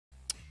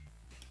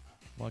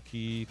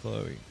Lucky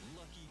Chloe.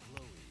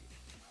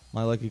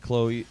 My Lucky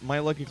Chloe. My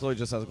Lucky Chloe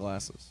just has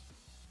glasses.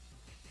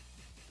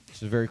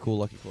 She's a very cool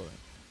Lucky Chloe.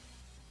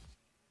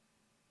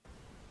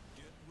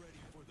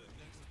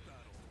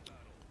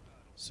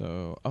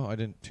 So, oh, I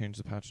didn't change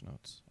the patch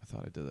notes. I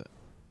thought I did it.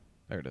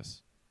 There it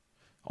is.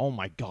 Oh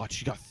my god,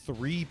 she got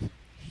 3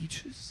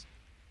 peaches?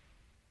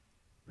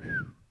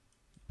 Whew.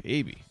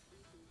 Baby.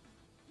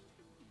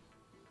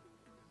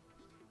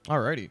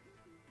 Alrighty.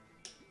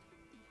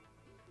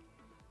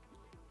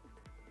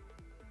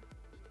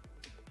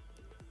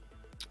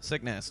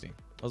 Sick nasty.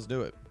 Let's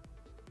do it.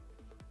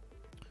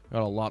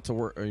 Got a lot to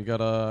work. You got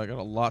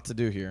a lot to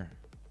do here.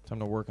 Time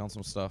to work on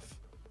some stuff.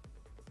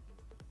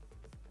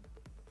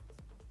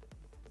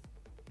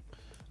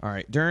 All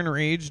right. During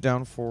rage,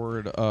 down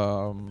forward.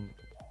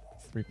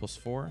 3 +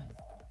 4.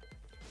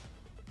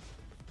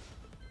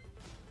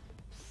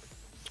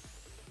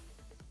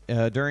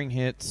 During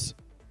hits,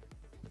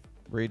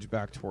 rage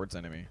back towards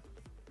enemy.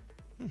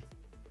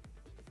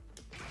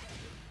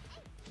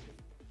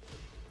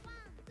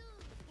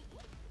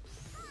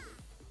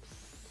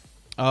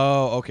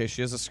 Oh, okay.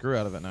 She has a screw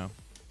out of it now.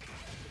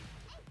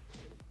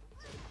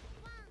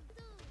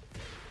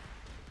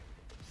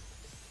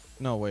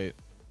 No, wait.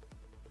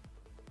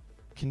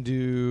 Can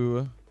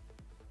do...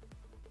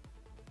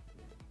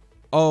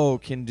 Oh,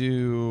 can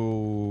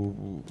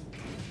do...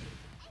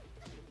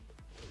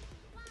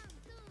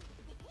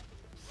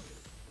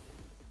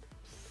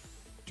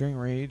 During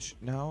rage,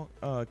 now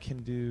can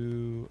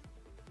do...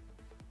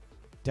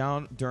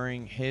 Down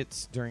during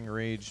hits, during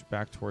rage,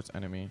 back towards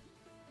enemy.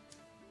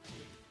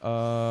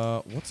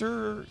 What's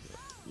her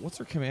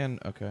command?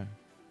 Okay.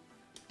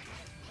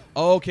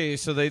 Oh, okay,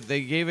 so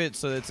they gave it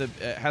so it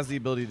has the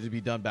ability to be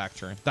done back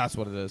turn. That's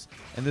what it is.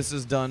 And this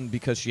is done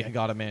because she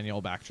got a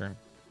manual back turn.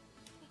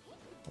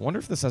 I wonder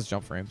if this has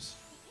jump frames.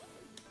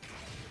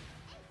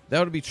 That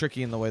would be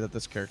tricky in the way that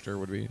this character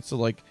would be. So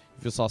like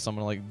if you saw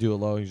someone like do a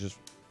low, you just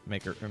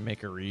make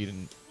her read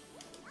and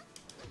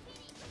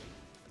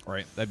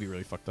right, that'd be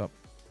really fucked up.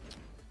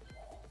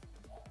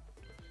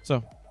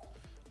 So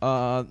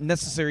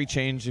necessary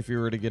change if you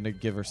were to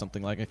give her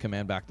something like a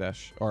command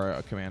backdash or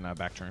a command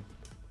back turn.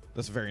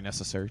 That's a very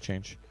necessary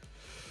change.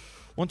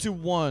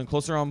 1-2-1,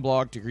 closer on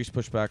block, decrease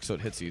pushback so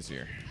it hits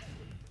easier.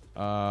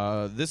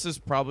 This is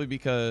probably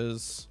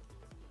because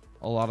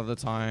a lot of the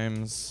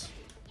times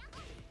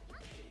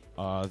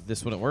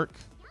this wouldn't work.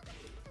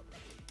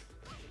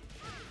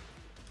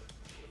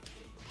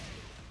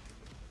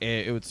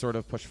 It would sort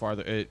of push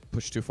farther. It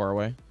pushed too far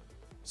away.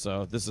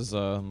 So this is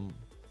so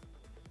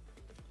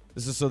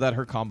that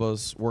her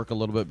combos work a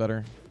little bit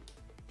better.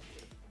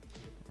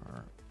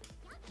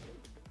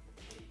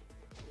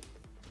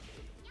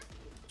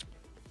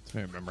 Let's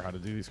maybe remember how to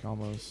do these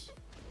combos.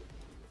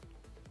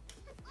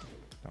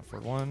 Down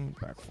forward 1,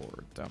 back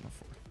forward, down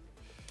forward.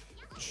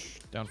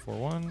 Down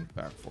forward 1,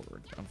 back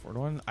forward, down forward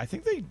 1. I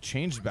think they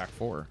changed back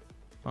 4.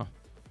 Huh.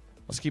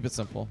 Let's keep it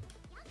simple.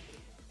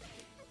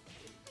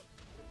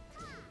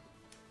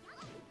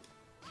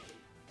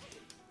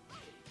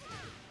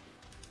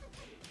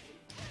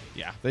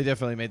 Yeah, they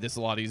definitely made this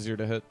a lot easier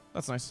to hit.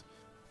 That's nice.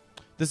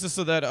 This is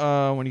so that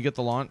when you get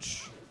the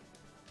launch,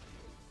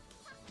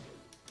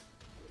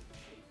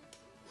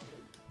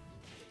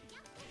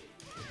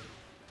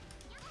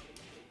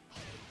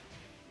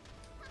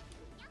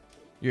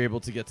 you're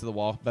able to get to the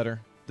wall better.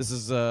 This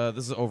is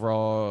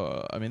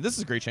overall. I mean, this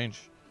is a great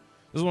change.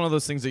 This is one of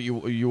those things that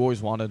you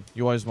always wanted.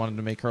 You always wanted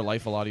to make her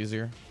life a lot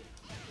easier,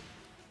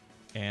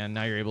 and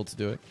now you're able to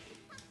do it.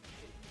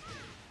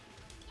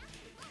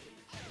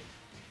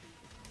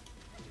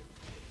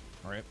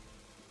 All right,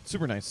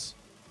 super nice.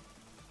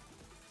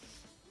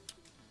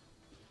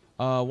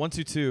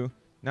 1-2-2.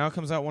 Now it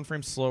comes out 1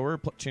 frame slower.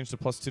 Change to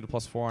 +2 to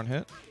 +4 on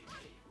hit.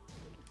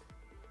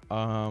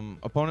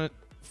 Opponent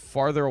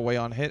farther away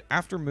on hit.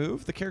 After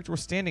move, the character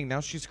was standing. Now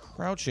she's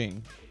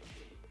crouching.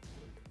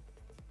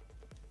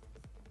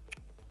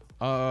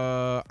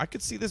 I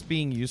could see this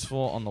being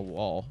useful on the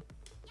wall.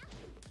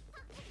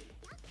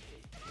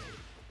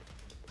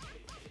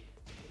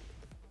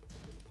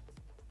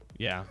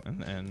 Yeah,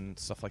 and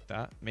stuff like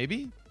that.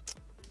 Maybe?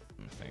 Let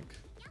me think.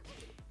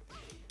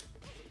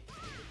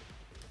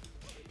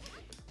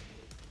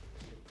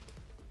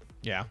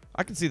 Yeah,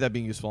 I can see that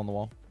being useful on the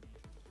wall.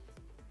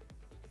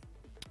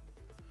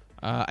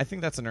 I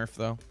think that's a nerf,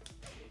 though.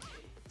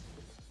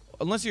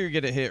 Unless you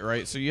get a hit,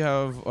 right? So you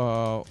have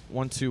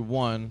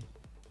 1-2-1,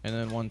 and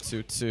then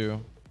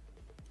 1-2-2.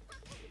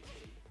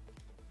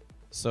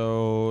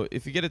 So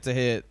if you get it to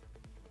hit,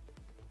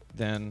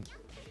 then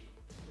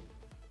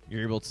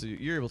you're able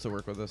to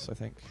work with this, I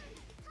think.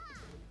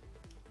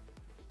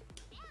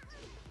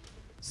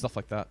 Stuff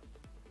like that.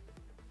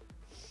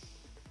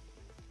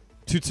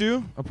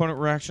 2-2. Opponent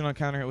reaction on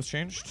counter hit was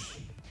changed.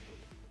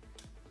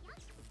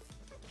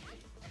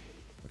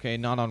 Okay,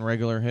 not on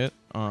regular hit,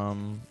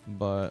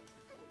 but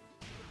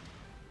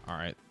all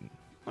right,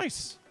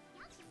 nice.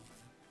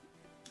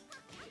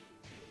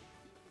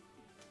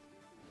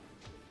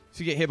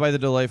 So you get hit by the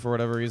delay for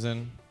whatever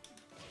reason.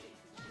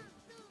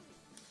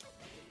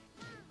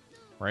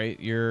 right?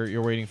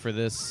 You're waiting for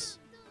this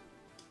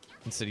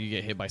instead you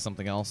get hit by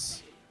something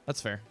else.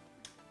 That's fair.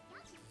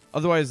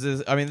 Otherwise,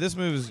 this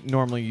move is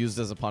normally used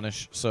as a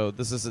punish, so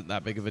this isn't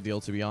that big of a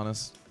deal, to be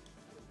honest.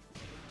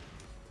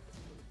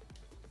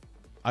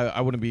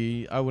 I wouldn't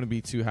be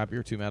too happy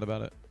or too mad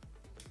about it.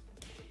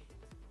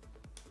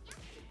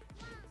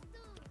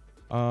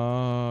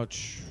 Oh,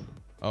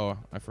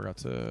 I forgot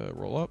to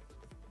roll up.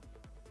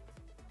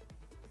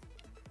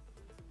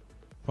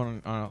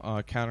 Opponent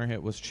counter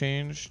hit was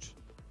changed.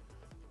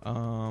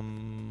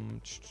 2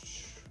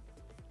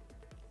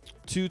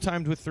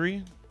 timed with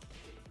 3.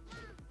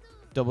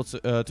 Double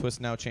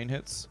twist now chain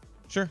hits.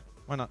 Sure,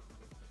 why not?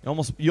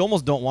 You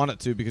almost don't want it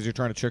to because you're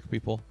trying to trick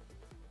people.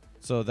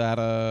 So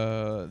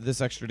that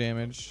this extra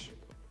damage,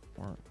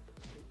 or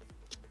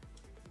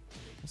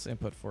what's the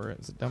input for it?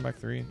 Is it down back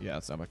 3? Yeah,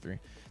 it's down back 3.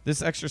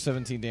 This extra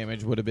 17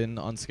 damage would have been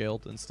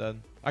unscaled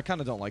instead. I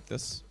kind of don't like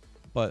this,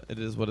 but it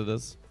is what it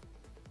is.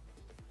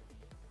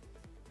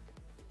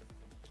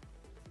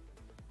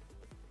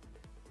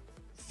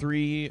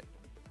 Three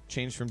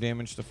changed from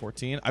damage to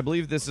 14. I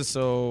believe this is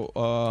so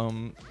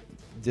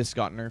this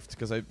got nerfed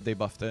because they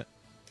buffed it.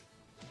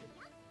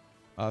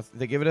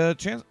 They give it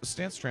a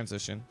stance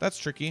transition. That's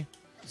tricky.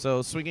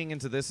 So swinging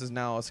into this is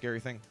now a scary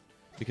thing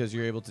because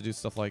you're able to do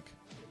stuff like...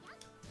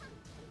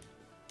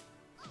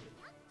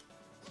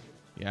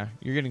 Yeah,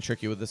 you're getting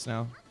tricky with this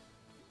now.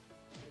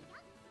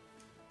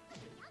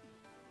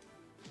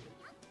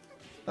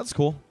 That's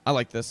cool. I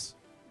like this.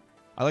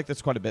 I like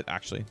this quite a bit,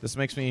 actually. This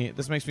makes me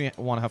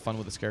want to have fun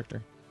with this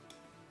character.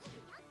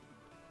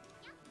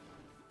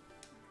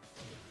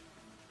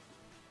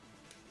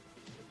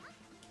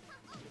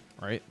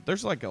 All right,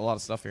 there's like a lot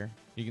of stuff here.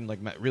 You can like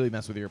really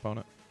mess with your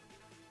opponent.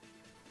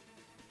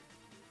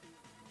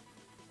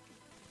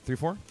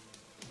 3-4.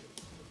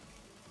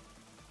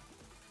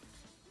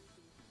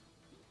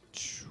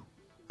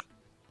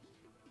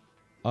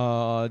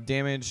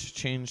 Damage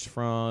changed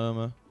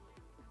from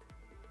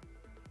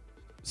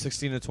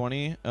 16 to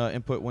 20.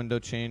 Input window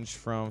changed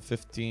from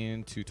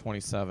 15 to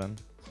 27.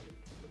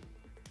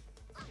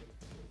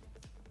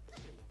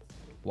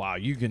 Wow,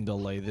 you can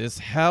delay this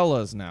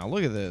hellas now.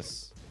 Look at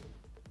this.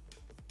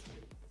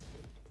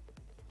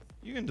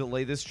 You can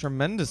delay this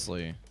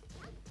tremendously.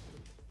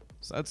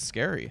 So that's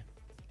scary.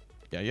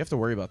 Yeah, you have to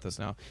worry about this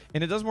now.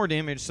 And it does more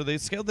damage. So they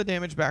scaled the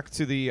damage back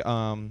to the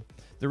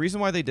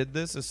reason why they did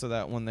this is so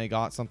that when they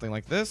got something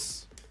like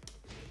this,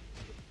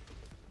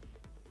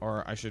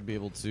 or I should be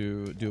able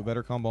to do a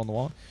better combo on the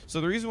wall. So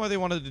the reason why they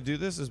wanted to do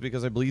this is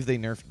because I believe they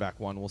nerfed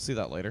back 1. We'll see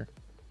that later.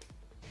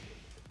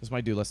 This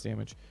might do less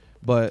damage.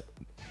 But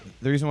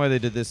the reason why they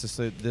did this is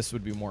so this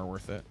would be more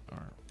worth it. All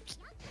right.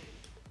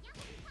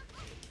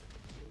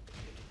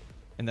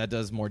 And that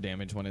does more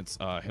damage when it's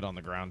hit on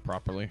the ground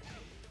properly.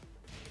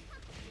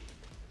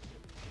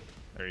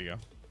 There you go.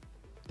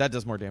 That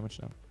does more damage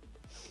now.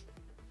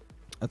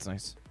 That's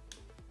nice.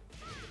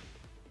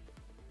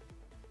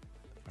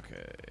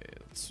 Okay,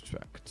 let's switch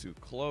back to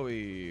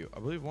Chloe. I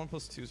believe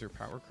 1+2 is her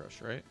power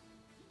crush, right?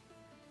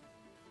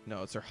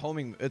 No, it's her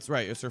homing. It's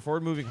right. It's her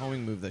forward moving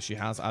homing move that she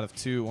has out of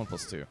 2,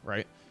 1+2,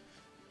 right?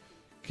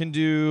 Can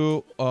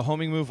do a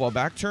homing move while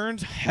back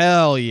turned.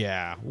 Hell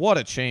yeah. What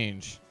a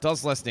change.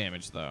 Does less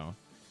damage, though.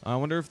 I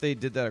wonder if they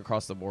did that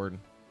across the board.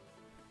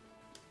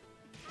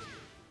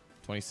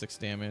 26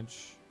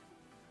 damage.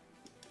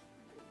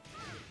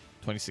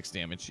 26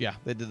 damage. Yeah,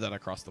 they did that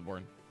across the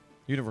board.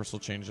 Universal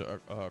change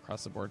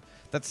across the board.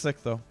 That's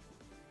sick, though.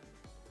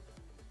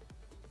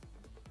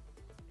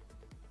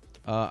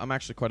 I'm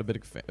actually quite a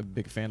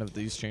big fan of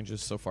these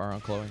changes so far on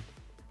Chloe.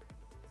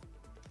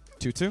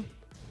 2-2.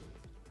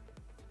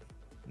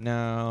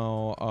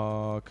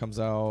 Now comes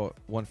out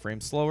 1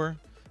 frame slower.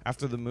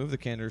 After the move, the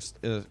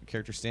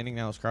character standing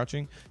now is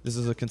crouching. This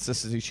is a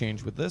consistency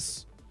change with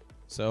this.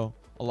 So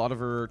a lot of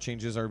her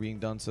changes are being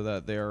done so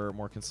that they are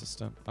more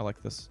consistent. I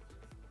like this.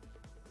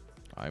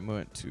 I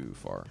went too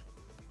far.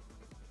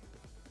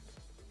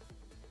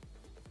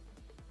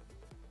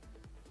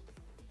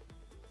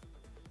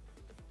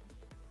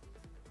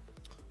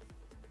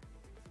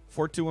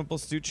 Four 2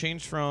 1+2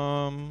 change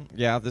from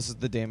this is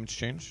the damage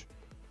change.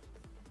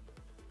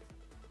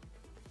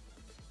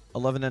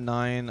 11 and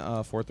 9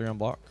 4-3 on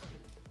block.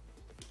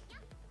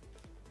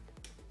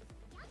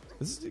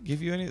 Does this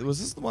give you any? Was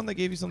this the one that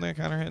gave you something on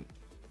counter hit?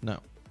 No.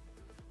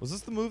 Was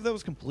this the move that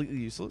was completely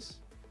useless?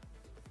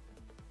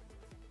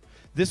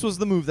 This was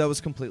the move that was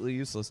completely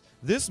useless.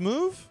 This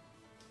move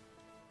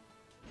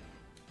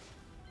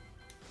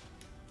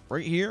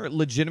right here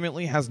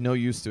legitimately has no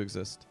use to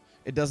exist.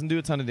 It doesn't do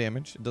a ton of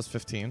damage. It does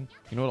 15.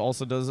 You know what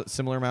also does a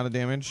similar amount of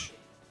damage?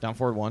 Down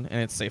forward 1,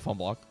 and it's safe on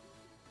block.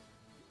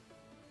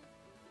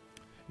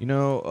 You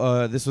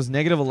know, this was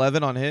negative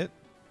 11 on hit.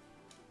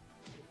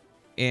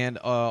 And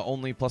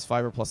only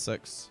 +5 or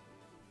 +6.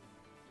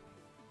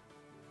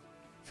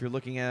 If you're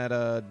looking at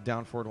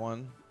down forward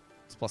 1,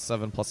 it's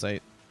 +7,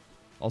 +8.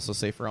 Also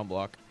safer on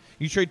block.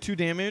 You trade 2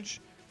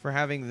 damage for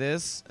having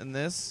this, and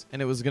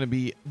it was gonna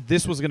be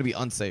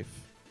unsafe.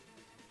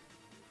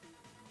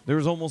 There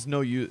was almost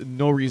no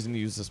reason to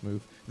use this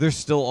move. There's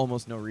still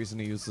almost no reason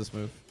to use this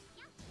move,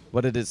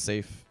 but it is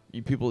safe.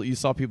 You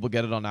saw people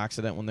get it on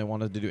accident when they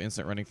wanted to do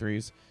instant running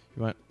threes.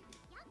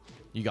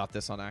 You got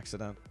this on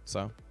accident,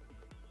 so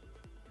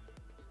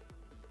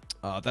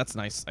that's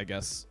nice, I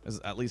guess.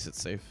 At least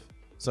it's safe.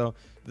 So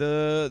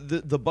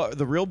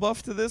the real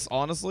buff to this,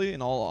 honestly,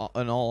 in all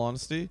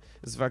honesty,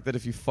 is the fact that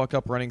if you fuck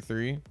up running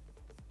 3,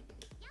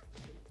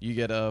 you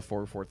get a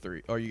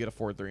 4-4-3, or you get a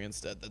 4-3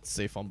 instead. That's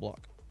safe on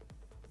block.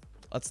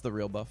 That's the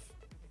real buff.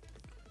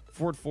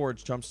 Forward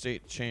forge jump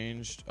state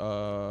changed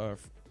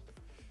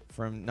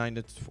from 9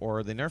 to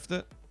 4. They nerfed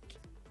it.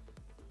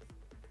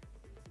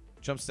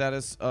 Jump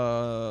status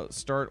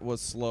start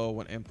was slow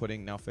when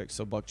inputting, now fixed.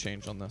 So bug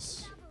change on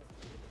this.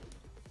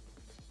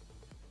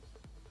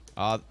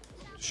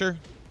 Sure.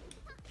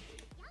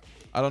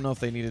 I don't know if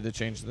they needed to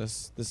change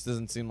this. This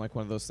doesn't seem like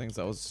one of those things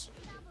that was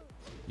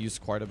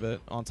used quite a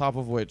bit. On top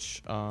of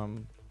which,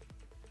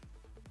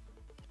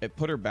 it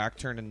put her back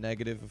turn to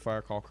negative, if I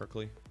recall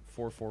correctly.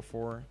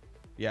 4-4-4.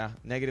 Yeah,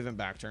 negative and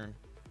back turn.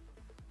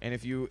 And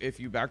if you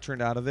back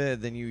turned out of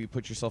it, then you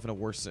put yourself in a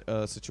worse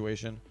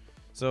situation.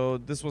 So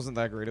this wasn't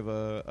that great of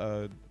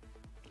a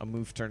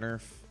move to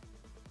nerf,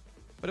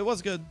 but it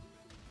was good.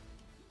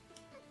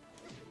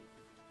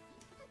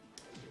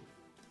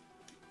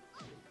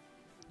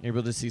 You're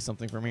able to see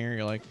something from here.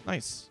 You're like,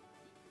 nice.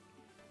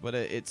 But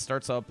it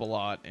starts up a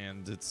lot,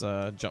 and it's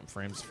jump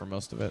frames for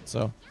most of it.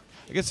 So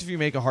I guess if you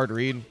make a hard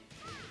read,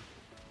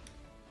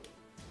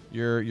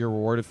 you're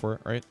rewarded for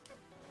it, right?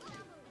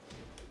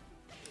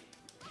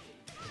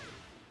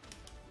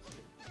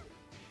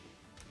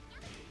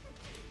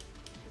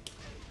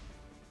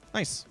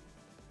 Nice.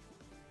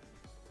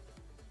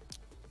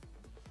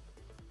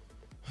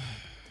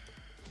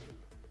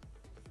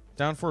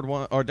 Down forward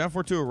 1 or down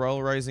forward 2, a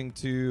royal rising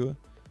 2.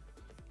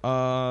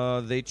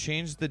 They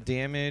changed the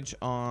damage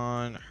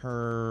on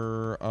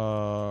her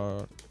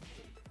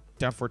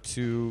down forward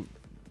 2,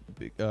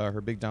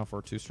 her big down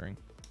forward 2 string.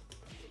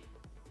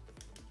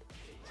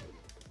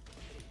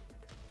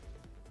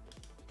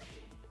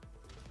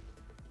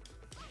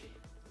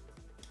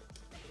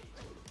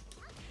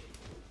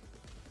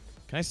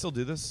 Can I still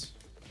do this?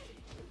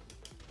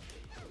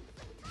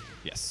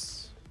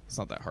 Yes. It's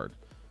not that hard.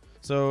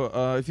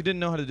 So if you didn't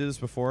know how to do this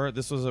before,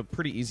 this was a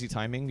pretty easy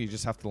timing. You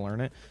just have to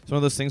learn it. It's one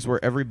of those things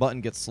where every button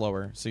gets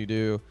slower. So you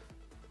do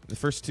the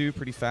first 2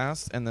 pretty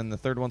fast, and then the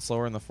third one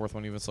slower, and the fourth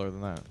one even slower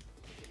than that.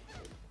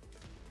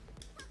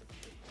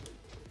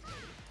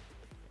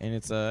 And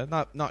it's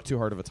not too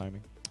hard of a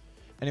timing.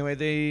 Anyway,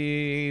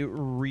 they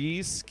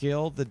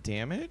rescaled the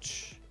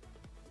damage.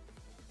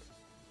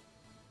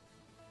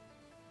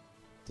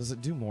 Does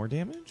it do more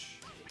damage?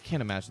 I can't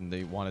imagine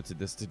they wanted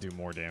this to do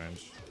more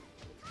damage.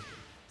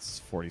 It's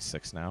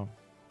 46 now.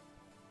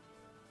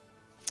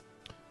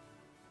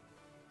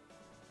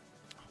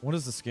 What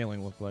does the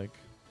scaling look like?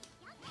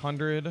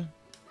 100,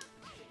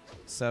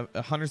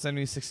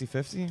 170, 60,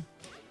 50?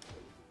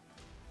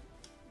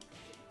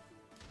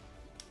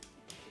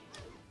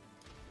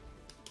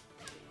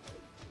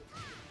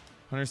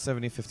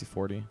 $170, 50,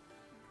 40.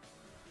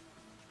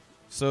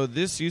 So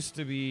this used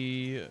to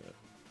be...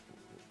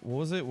 What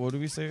was it? What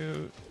did we say?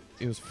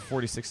 It was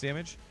 46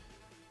 damage.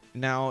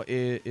 Now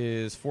it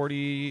is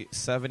 40,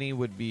 70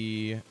 would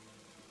be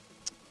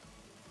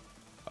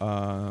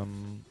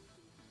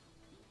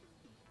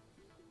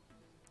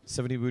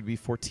 70 would be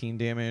 14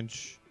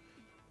 damage.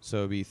 So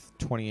it'd be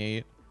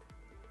 28.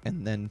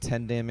 And then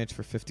 10 damage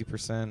for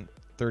 50%.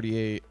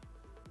 38.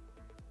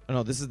 Oh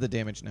no, this is the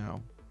damage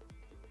now.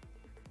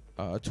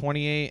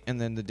 28,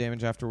 and then the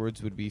damage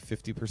afterwards would be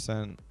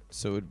 50%.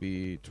 So it would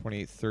be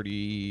 28,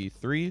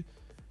 33.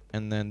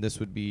 And then this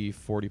would be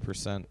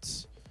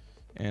 40%.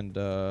 And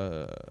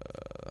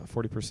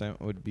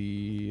 40% would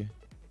be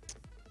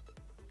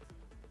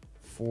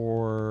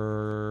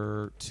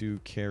 4 to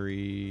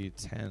carry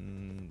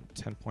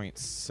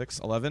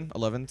 10.6,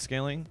 11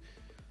 scaling.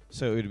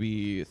 So it would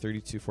be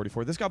 32,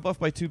 44. This got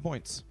buffed by 2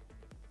 points.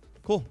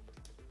 Cool.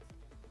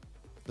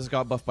 This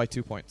got buffed by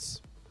 2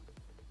 points.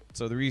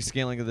 So the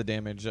rescaling of the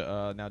damage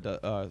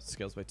now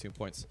scales by 2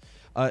 points.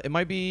 It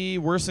might be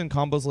worse in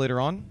combos later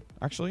on,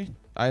 actually.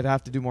 I'd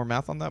have to do more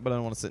math on that, but I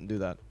don't want to sit and do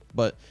that.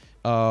 But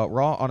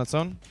raw on its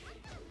own,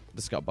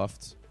 this got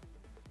buffed.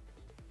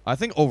 I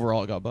think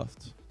overall it got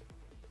buffed.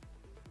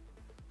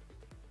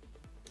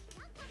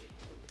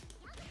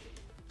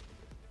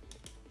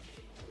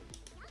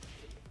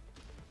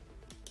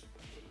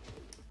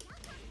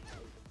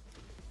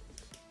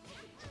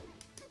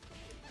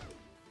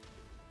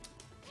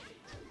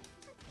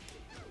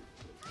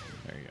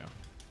 There you go.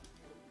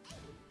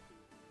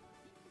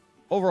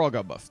 Overall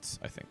got buffed,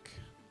 I think.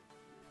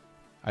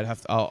 I'd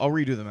have to. I'll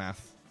redo the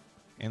math,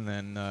 and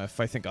then if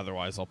I think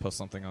otherwise, I'll post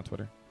something on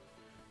Twitter.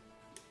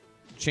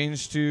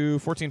 Change to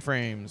 14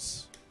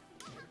 frames.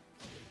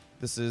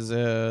 This is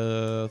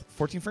a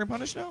 14 frame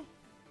punish now.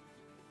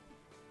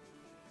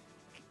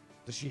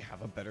 Does she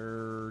have a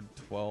better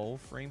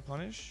 12 frame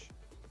punish?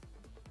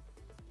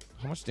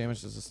 How much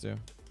damage does this do?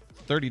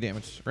 30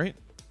 damage, right?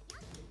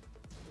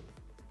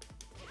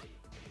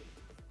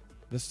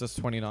 This does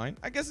 29.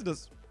 I guess it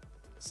does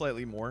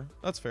slightly more.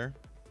 That's fair.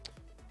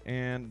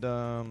 And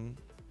oh,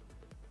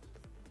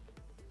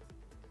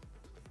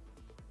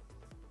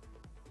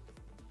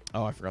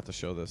 I forgot to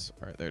show this.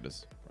 All right, there it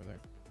is. Right there.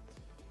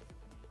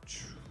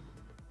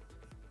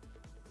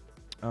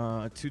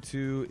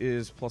 2/2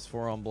 is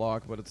 +4 on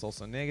block, but it's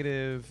also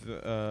negative.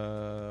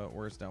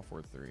 Where's down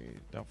 4/3?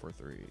 Down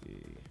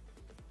 4/3.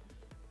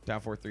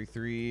 Down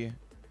 4/3/3.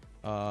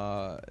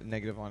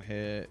 Negative on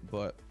hit,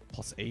 but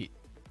 +8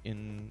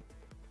 in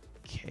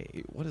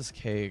K. What is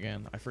K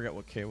again? I forget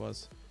what K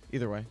was.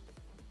 Either way.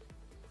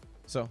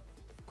 So,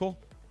 cool.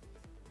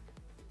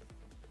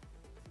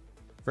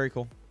 Very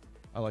cool.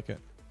 I like it.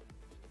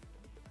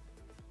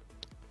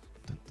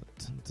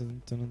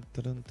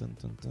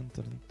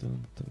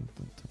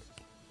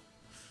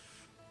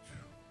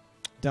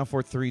 Down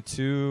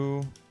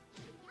 4/3/2.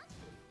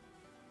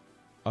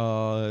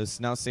 It's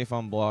now safe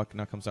on block.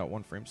 Now comes out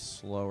 1 frame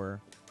slower.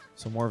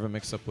 So more of a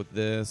mix up with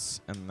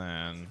this, and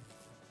then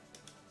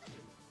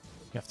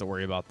you have to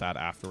worry about that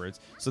afterwards.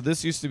 So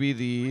this used to be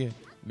the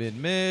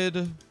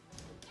mid-mid.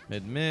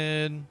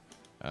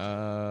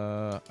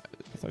 I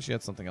thought she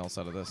had something else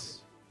out of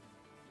this.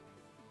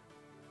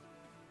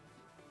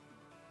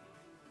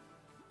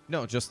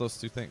 No, just those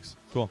 2 things.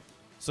 Cool.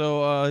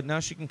 So now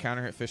she can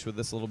counter hit fish with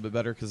this a little bit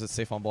better because it's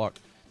safe on block.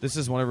 This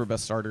is one of her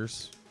best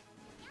starters.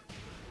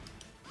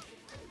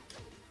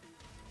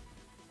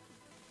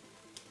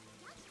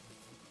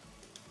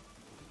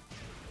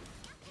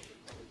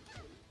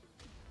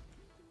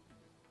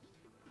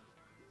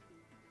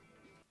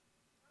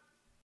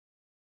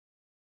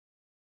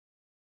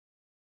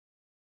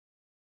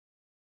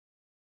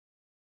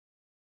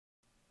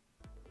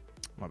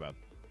 My bad.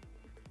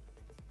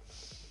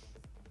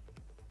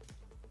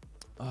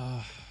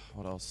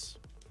 What else?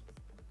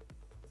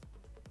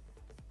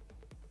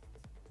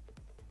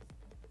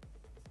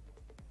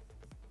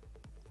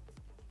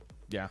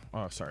 Yeah.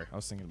 Oh, sorry. I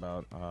was thinking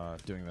about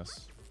doing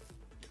this.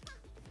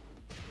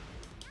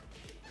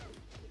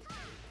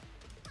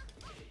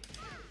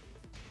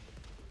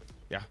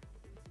 Yeah.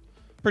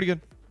 Pretty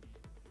good.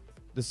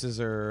 This is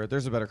her.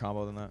 There's a better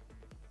combo than that.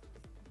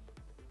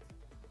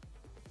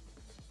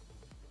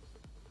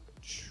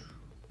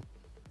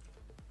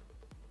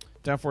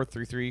 Down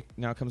 4/3/3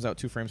 now comes out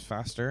 2 frames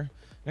faster.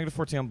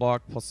 -14 on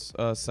block, plus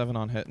 7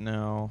 on hit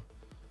now.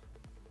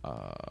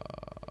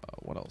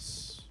 What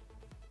else?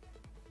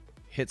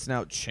 Hits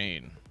now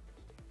chain.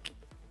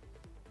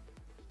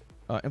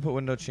 Input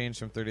window changed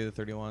from 30 to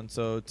 31.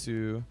 So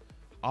to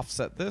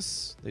offset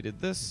this, they did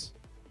this.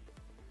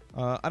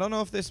 I don't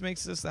know if this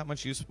makes this that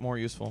much more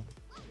useful.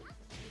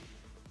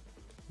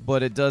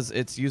 But it does.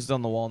 It's used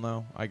on the wall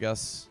now, I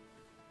guess.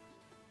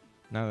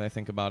 Now that I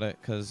think about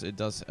it, because it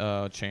does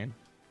chain.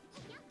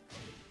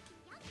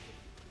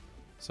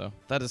 So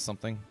that is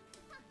something.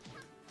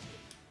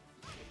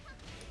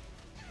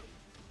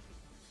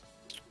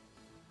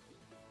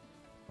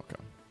 Okay.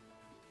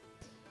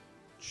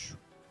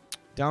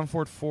 Down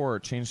forward 4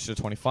 changed to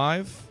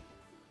 25.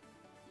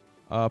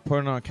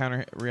 Putting on a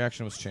counter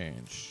reaction was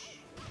changed.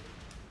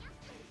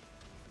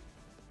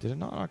 Did it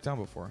not knock down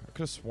before? I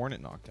could have sworn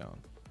it knocked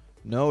down.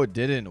 No, it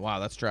didn't. Wow,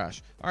 that's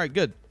trash. All right,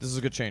 good. This is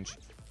a good change.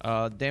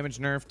 Damage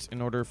nerfed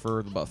in order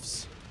for the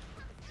buffs.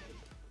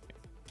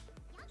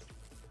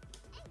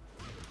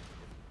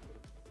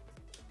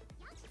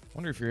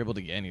 Wonder if you're able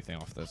to get anything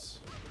off this.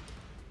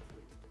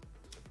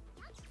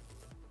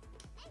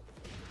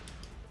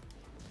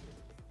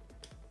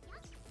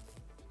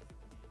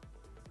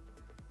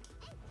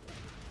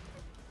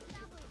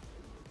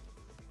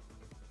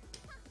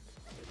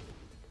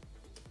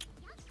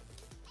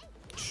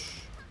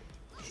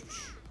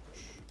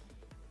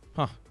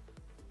 Huh.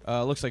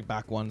 Looks like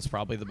back one's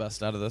probably the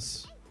best out of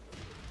this.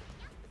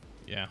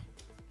 Yeah.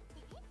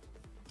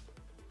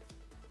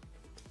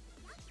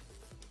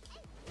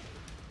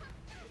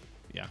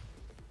 Yeah.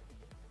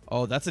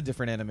 Oh, that's a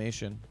different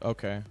animation.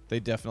 Okay. They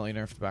definitely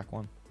nerfed back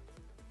one.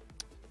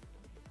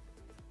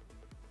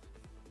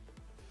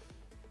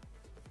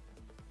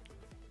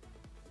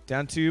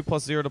 Down 2,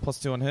 +0 to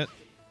 +2 on hit.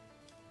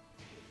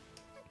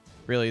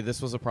 Really,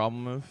 this was a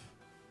problem move?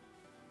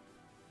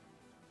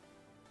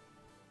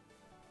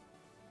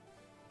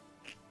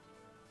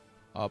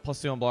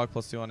 +2 on block,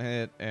 +2 on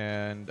hit,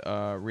 and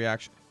air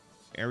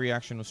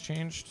reaction was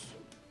changed.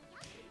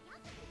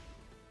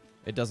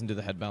 It doesn't do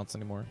the head bounce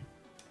anymore.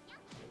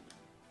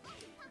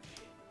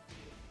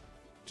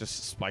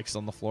 Just spikes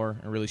on the floor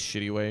in a really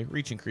shitty way.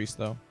 Reach increase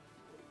though.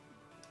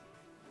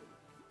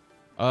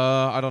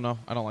 I don't know.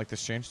 I don't like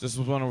this change. This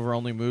was one of her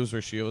only moves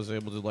where she was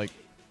able to like,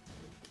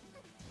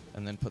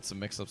 and then put some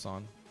mix-ups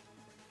on.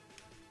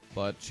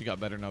 But she got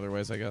better in other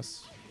ways, I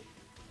guess.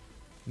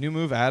 New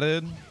move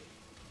added.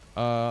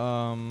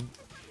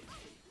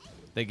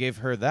 They gave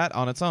her that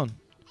on its own,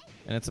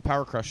 and it's a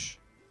power crush.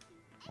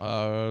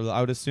 I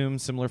would assume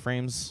similar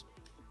frames.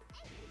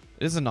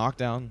 It is a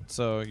knockdown,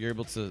 so you're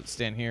able to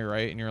stand here,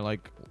 right? And you're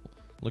like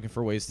looking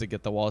for ways to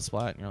get the wall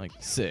splat, and you're like,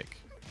 sick.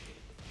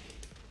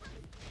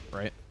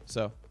 Right?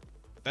 So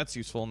that's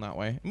useful in that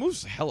way. It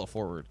moves hella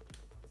forward.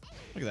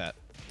 Look at that.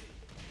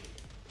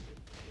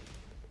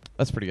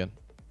 That's pretty good.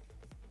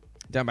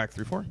 Down back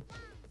 3-4.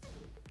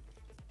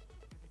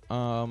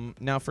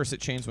 Now first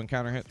it chains when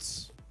counter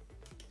hits.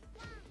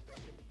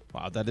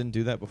 Wow, that didn't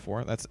do that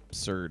before. That's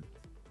absurd.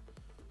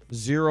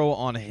 0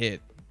 on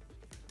hit.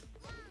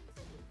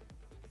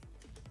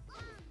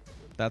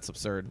 That's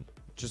absurd.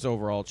 Just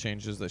overall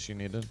changes that she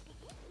needed.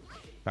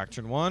 Back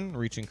turn 1,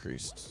 reach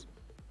increased.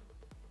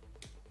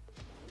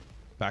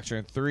 Back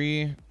turn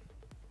 3.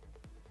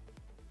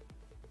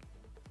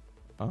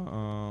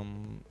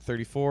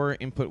 34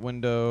 input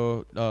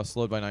window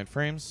slowed by 9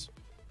 frames.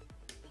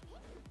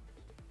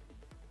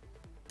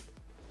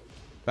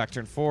 Back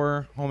turn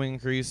 4, homing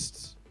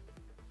increased.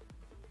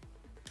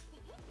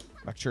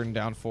 Back turn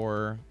down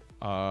 4.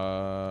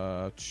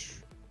 Oh,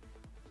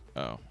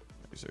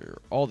 these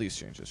are all these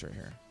changes right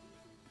here.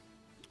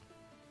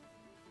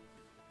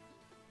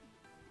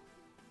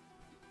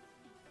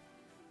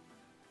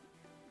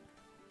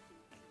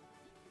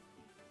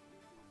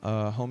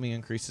 Homing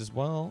increase as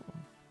well.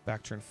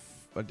 Back turn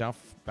down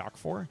back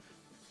 4.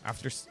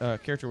 After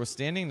character was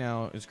standing,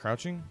 now is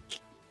crouching.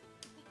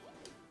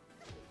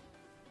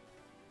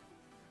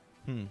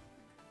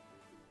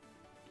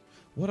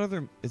 What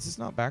other is this?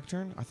 Not back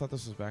turn? I thought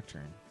this was back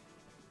turn.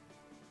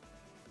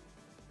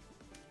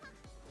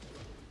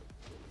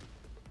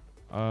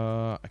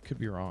 I could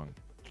be wrong.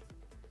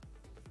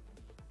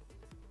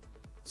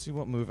 Let's see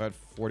what move had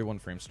 41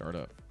 frame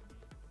startup.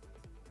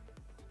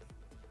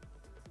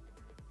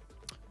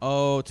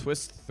 Oh,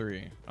 twist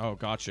 3. Oh,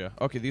 gotcha.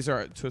 Okay, these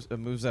are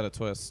moves at a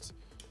twist.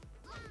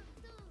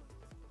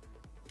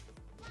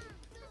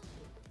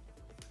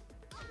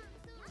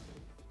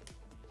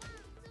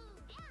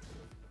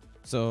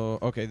 So,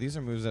 okay, these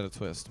are moves at a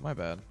twist. My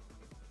bad.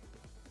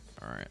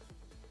 All right.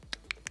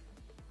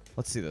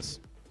 Let's see this.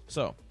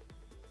 So,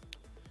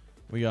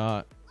 we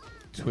got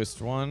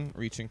twist 1,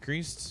 reach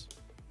increased.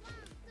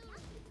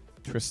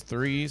 Twist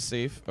 3,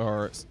 safe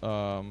or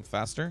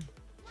faster.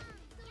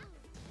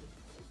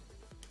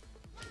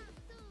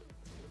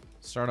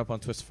 Start up on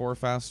twist 4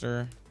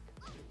 faster.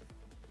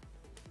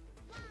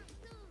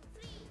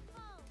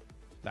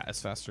 That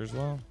is faster as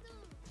well.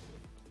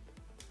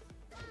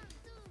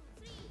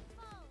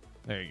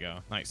 There you go.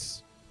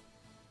 Nice.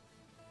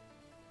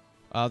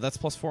 That's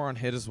 +4 on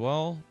hit as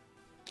well.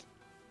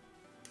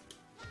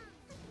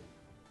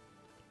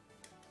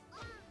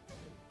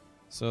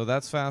 So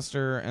that's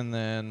faster, and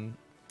then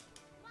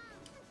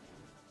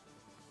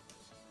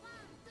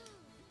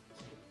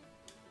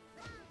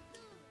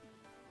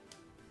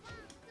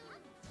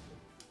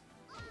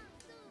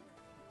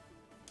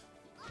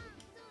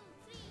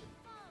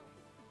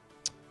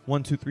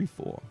one, two, three,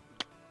 four.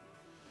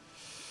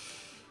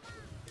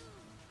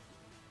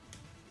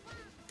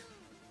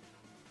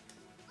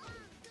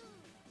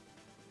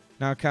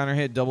 Now counter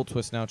hit, double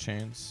twist, now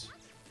chains.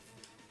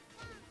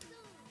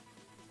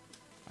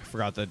 I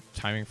forgot the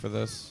timing for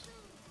this.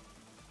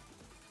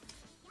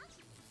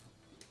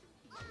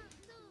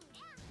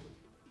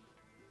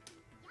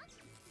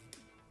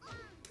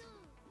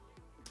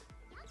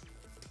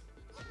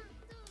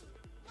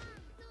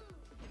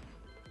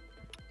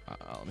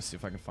 Let me see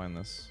if I can find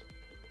this.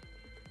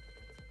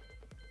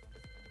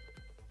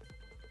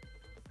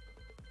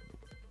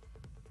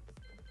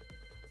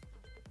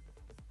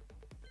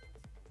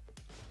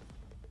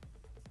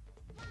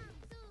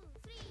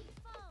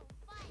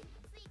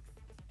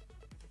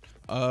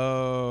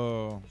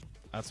 Oh,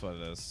 that's what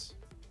it is.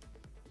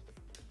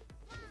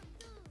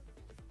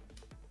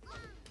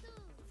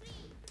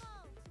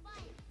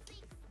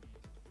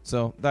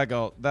 So that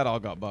all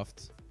got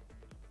buffed.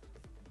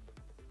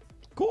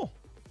 Cool.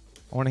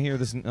 I want to hear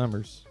this in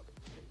numbers.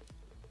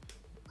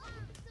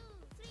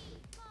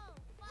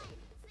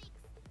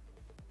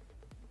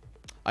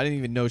 I didn't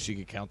even know she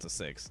could count to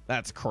 6.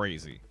 That's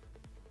crazy.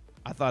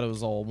 I thought it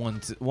was all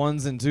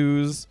ones and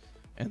twos,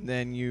 and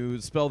then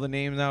you spell the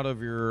names out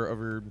of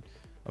your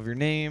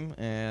name,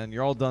 and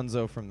you're all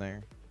donezo from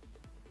there.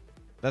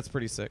 That's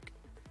pretty sick.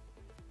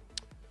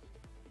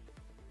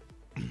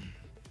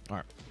 All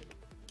right.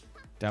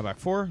 Down back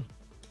 4.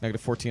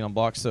 -14 on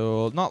block,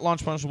 so not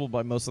launch punishable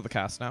by most of the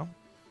cast now.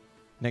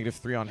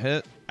 -3 on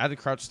hit. Added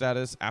crouch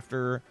status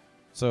after,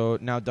 so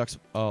now ducks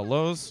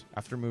lows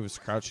after move is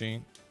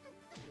crouching.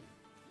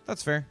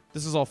 That's fair.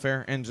 This is all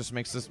fair and just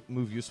makes this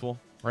move useful,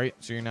 right?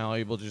 So you're now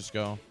able to just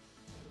go.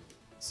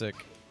 Sick.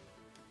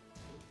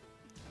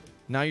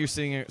 Now you're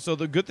sitting. So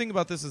the good thing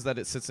about this is that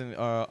it sits in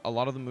a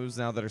lot of the moves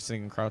now that are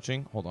sitting and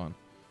crouching. Hold on.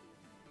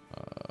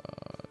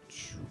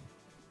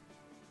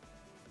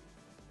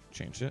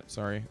 Changed it.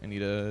 Sorry. I need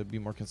to be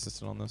more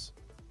consistent on this.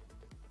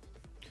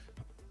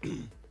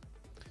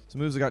 So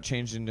moves that got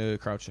changed into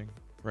crouching,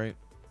 right?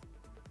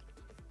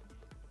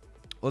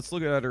 Let's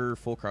look at her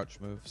full crouch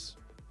moves.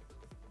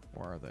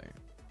 Where are they?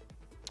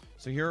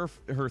 So here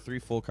are her 3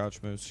 full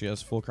crouch moves. She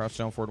has full crouch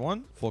down forward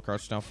 1, full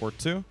crouch down forward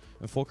 2,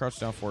 and full crouch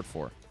down forward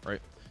 4,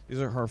 right? These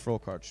are her full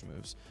crouch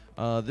moves.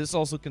 This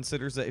also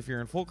considers that if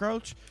you're in full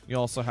crouch, you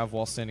also have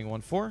while standing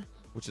 1-4,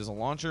 which is a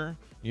launcher.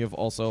 You have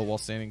also while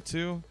standing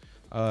 2,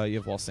 you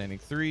have while standing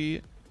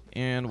 3,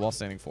 and while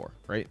standing 4,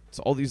 right?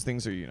 So all these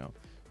things are, you know.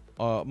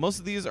 Most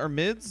of these are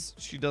mids.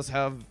 She does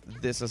have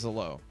this as a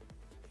low.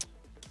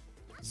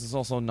 This is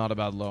also not a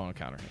bad low on a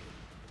counter hit.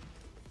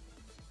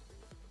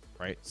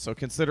 Right? So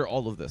consider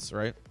all of this,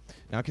 right?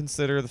 Now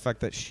consider the fact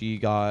that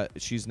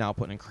she's now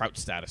put in crouch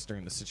status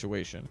during the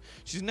situation.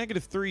 She's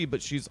 -3,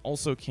 but she's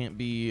also can't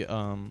be,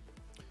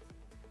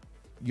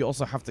 you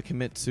also have to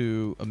commit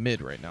to a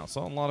mid right now.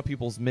 So a lot of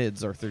people's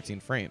mids are 13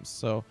 frames.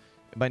 So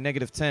by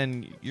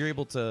 -10, you're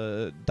able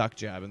to duck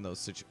jab in those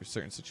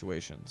certain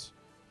situations.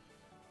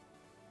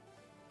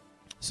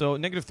 So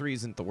 -3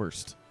 isn't the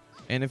worst.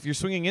 And if you're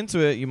swinging into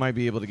it, you might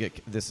be able to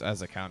get this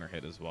as a counter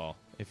hit as well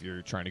if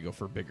you're trying to go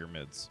for bigger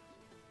mids.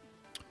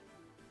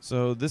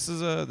 So this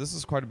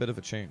is quite a bit of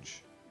a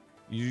change.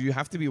 You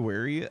have to be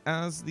wary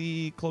as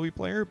the Chloe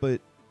player, but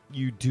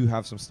you do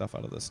have some stuff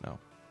out of this now.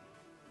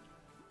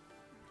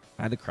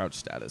 And the crouch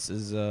status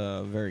is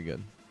very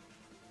good.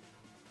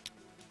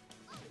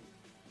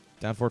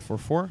 Down forward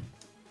 4-4.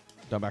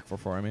 Down back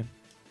 4-4, I mean.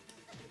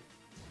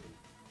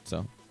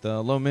 So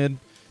the low mid.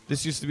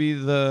 This used to be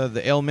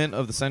the ailment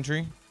of the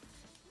century.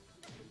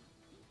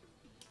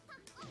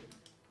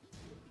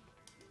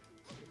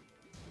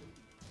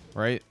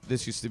 Right?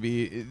 This used to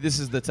be, this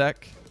is the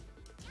tech.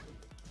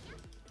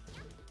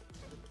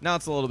 Now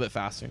it's a little bit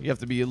faster. You have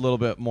to be a little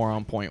bit more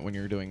on point when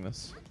you're doing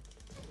this.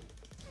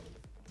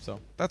 So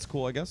that's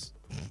cool, I guess.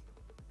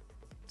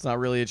 It's not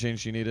really a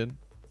change she needed.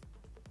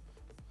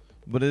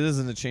 But it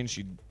isn't a change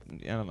she,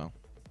 I don't know.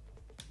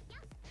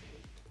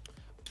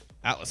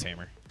 Atlas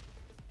Hammer.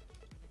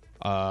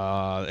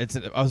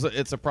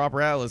 It's a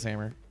proper Atlas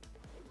Hammer.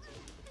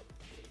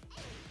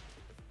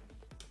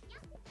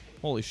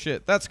 Holy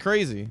shit, that's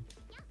crazy.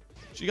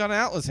 She got an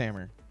Atlas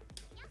Hammer.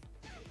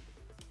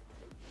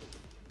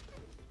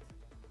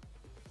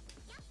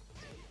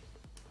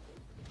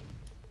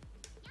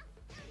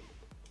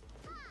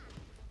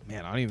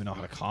 Man, I don't even know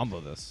how to combo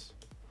this.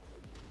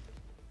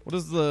 What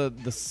is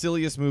the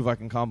silliest move I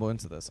can combo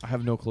into this? I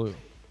have no clue.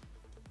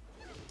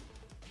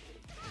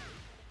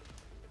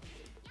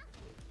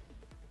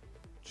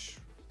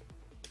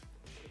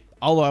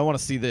 Although I want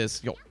to see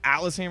this. Yo,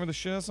 Atlas Hammer the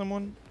shit out of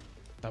someone?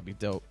 That'd be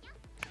dope.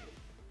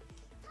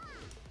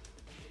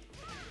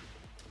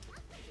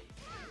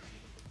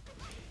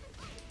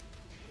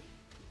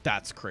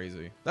 That's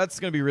crazy. That's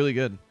going to be really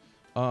good.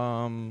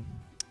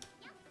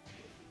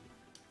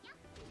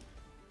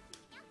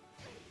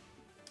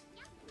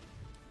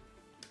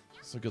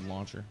 It's a good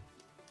launcher.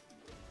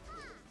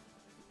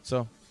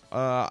 So,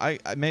 I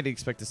may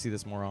expect to see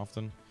this more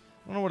often.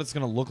 I don't know what it's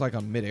going to look like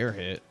on mid-air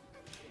hit.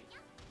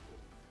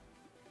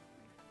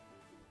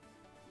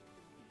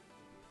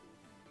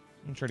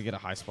 I'm going to try to get a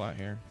high splat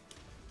here.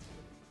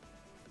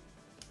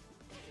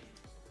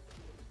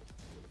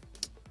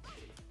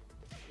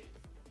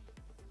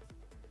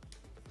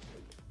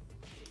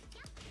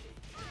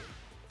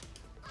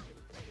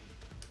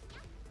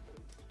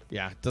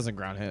 Yeah, it doesn't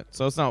ground hit.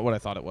 So it's not what I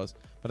thought it was.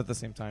 But at the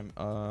same time,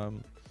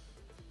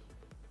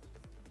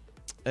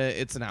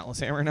 it's an Atlas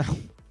Hammer now.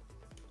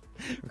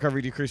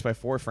 Recovery decreased by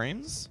 4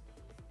 frames.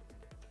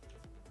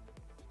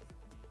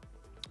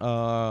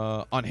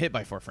 On hit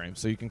by 4 frames,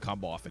 so you can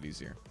combo off it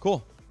easier.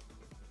 Cool.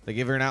 They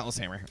gave her an Atlas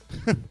Hammer.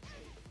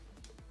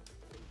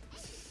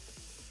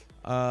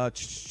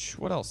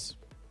 What else?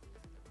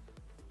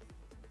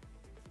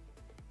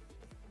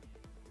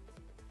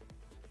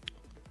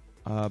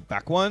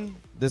 Back one.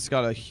 This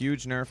got a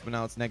huge nerf, but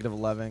now it's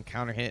 -11.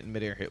 Counter hit and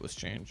mid-air hit was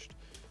changed.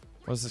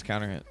 What's this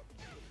counter hit?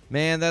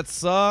 Man, that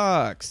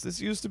sucks. This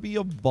used to be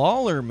a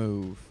baller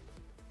move.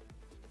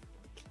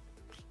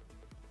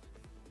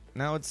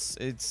 Now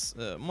it's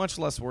much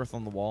less worth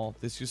on the wall.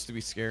 This used to be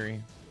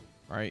scary.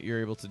 All right,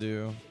 you're able to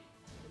do.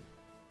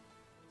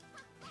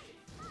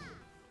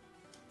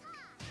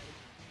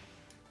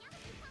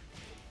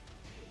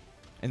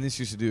 And this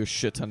used to do a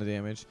shit ton of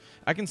damage.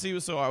 I can see.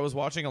 So I was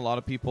watching a lot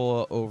of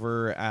people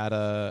over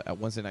at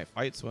Wednesday Night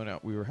Fights when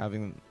we were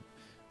having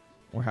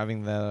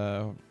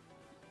the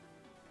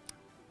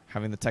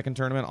Tekken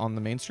tournament on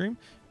the mainstream,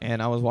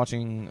 and I was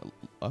watching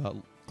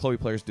Chloe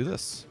players do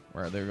this,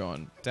 where they're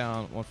going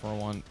down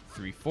 1-4-1,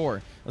 3-4.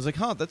 I was like,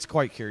 huh, that's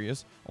quite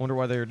curious. I wonder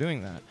why they were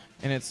doing that.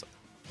 And it's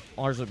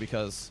largely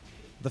because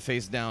the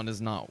face down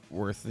is not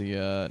worth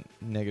the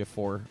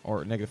 -4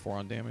 or -4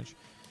 on damage.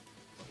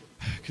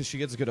 Because she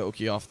gets good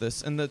Oki off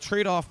this. And the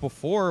trade-off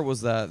before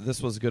was that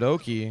this was good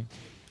Oki,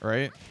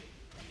 right?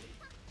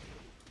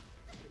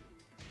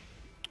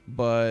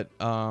 But,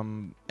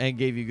 and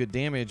gave you good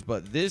damage,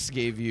 but this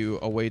gave you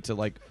a way to,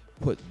 like,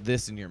 put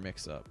this in your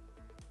mix-up.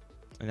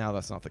 And now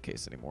that's not the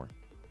case anymore.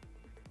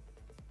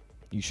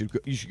 You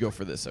should go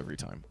for this every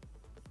time.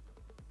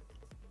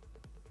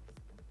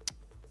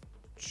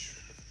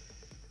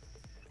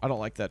 I don't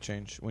like that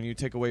change. When you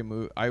take away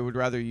move, I would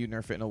rather you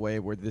nerf it in a way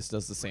where this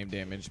does the same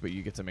damage, but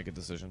you get to make a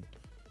decision.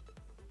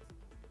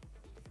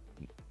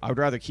 I would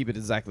rather keep it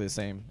exactly the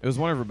same. It was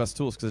one of her best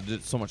tools because it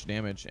did so much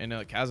damage. And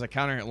as a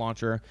counter hit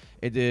launcher,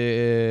 it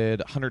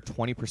did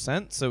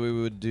 120%, so it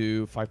would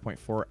do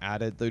 5.4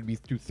 added. That would be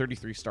through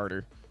 33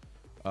 starter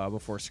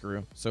before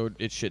screw. So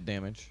it shit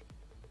damage.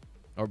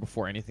 Or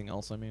before anything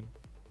else, I mean.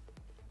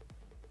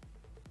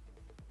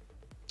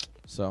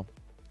 So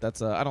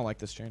that's I don't like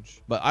this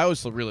change, but I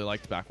also really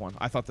liked back one.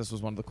 I thought this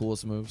was one of the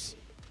coolest moves.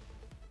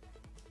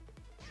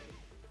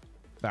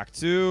 Back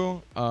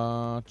 2,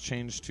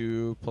 changed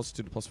to +2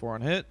 to +4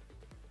 on hit.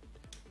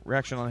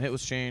 Reaction on hit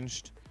was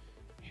changed.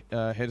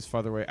 Hit is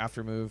farther away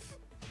after move.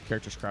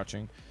 Character's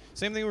crouching.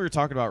 Same thing we were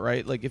talking about,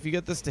 right? Like if you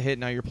get this to hit,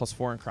 now you're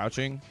 +4 and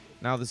crouching.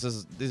 Now this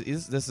is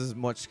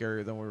much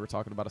scarier than we were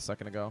talking about a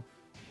second ago.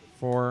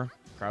 4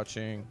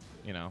 crouching,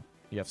 you know,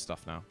 you have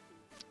stuff now.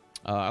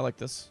 I like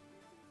this.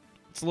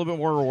 It's a little bit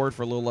more reward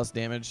for a little less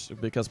damage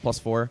because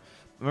 +4.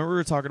 Remember we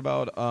were talking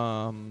about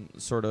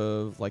sort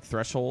of like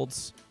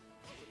thresholds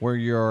where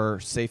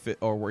your safe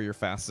or where your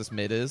fastest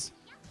mid is.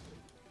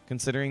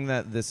 Considering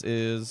that this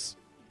is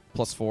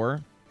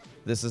 +4,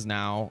 this is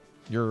now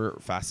your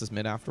fastest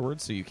mid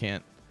afterwards, so you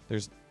can't.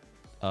 There's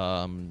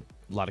a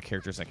lot of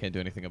characters that can't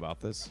do anything about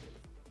this.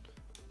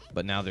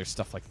 But now there's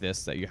stuff like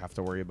this that you have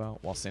to worry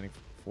about while standing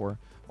 4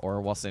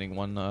 or while standing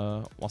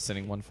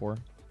 1-4.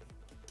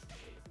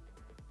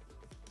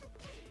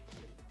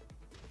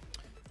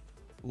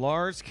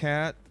 Lars,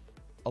 Cat,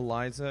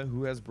 Eliza,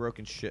 who has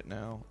broken shit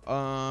now?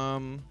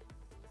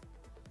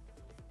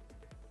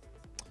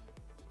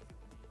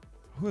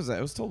 Who was that?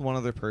 I was told one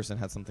other person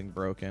had something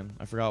broken.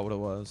 I forgot what it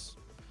was.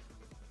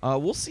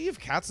 We'll see if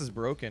Cats is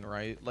broken,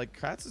 right? Like,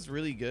 Cats is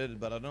really good,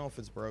 but I don't know if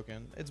it's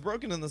broken. It's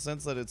broken in the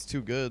sense that it's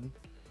too good.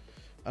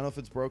 I don't know if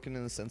it's broken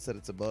in the sense that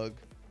it's a bug.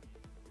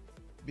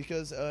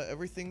 Because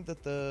everything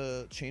that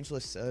the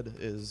changeless said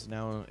is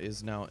now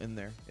in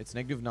there. It's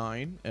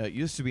 -9. It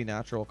used to be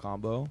natural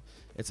combo.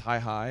 It's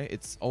high.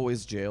 It's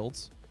always jailed.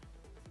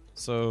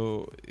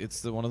 So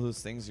it's one of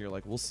those things you're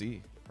like, we'll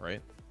see,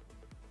 right?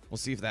 We'll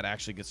see if that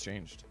actually gets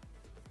changed.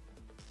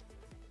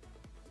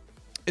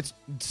 It's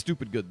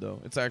stupid good though.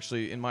 It's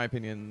actually, in my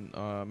opinion,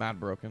 mad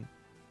broken.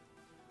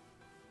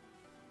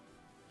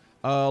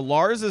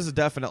 Lars is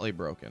definitely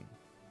broken.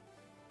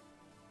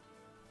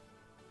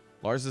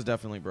 Lars is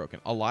definitely broken.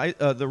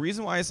 The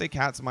reason why I say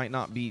Cats might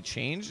not be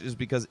changed is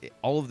because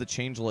all of the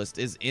change list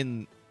is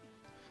in,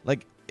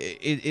 like,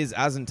 it is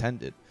as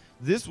intended.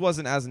 This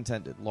wasn't as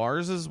intended.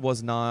 Lars's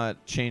was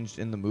not changed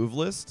in the move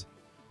list,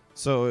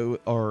 so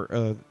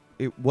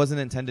it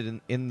wasn't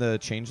intended in the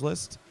change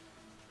list.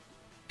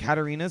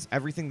 Katarina's,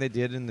 everything they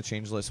did in the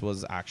change list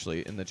was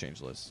actually in the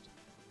change list.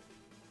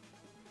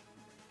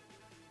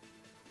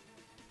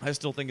 I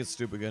still think it's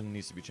stupid good and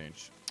needs to be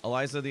changed.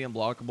 Eliza the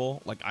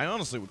unblockable, like, I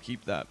honestly would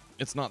keep that.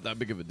 It's not that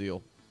big of a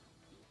deal.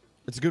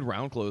 It's a good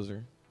round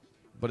closer,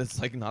 but it's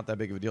like not that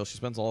big of a deal. She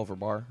spends all of her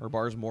bar. Her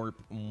bar is more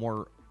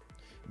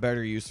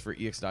better used for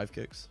EX dive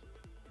kicks.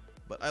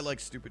 But I like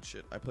stupid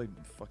shit. I played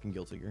fucking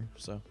Guilty Gear,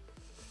 so.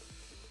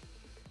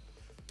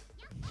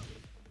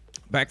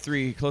 Back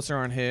 3, closer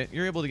on hit.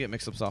 You're able to get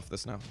mix-ups off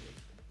this now.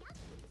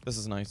 This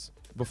is nice.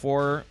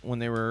 Before, when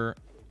they were,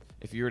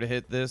 if you were to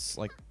hit this,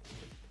 like,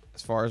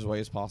 as far away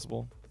as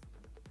possible,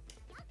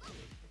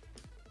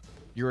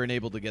 you were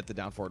unable to get the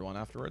down forward one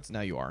afterwards.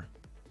 Now you are.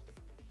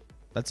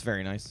 That's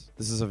very nice.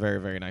 This is a very,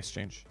 very nice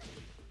change.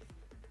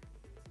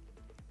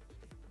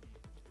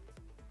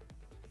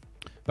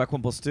 Back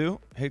 1 +2.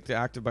 Hit to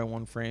active by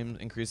 1 frame.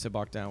 Increase hit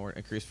block downward.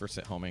 Increase first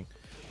hit homing.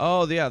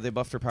 Oh, yeah. They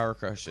buffed her power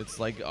crush. It's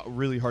like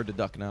really hard to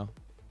duck now.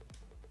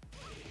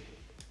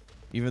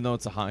 Even though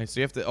it's a high. So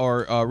you have to,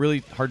 or really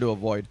hard to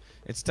avoid.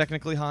 It's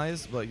technically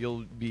highs, but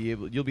you'll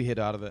be hit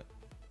out of it.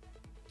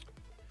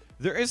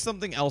 There is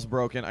something else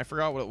broken. I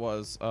forgot what it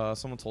was.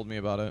 Someone told me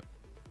about it.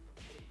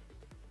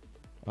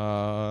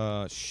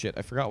 Shit,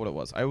 I forgot what it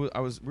was.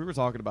 We were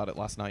talking about it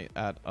last night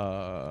at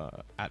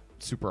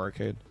Super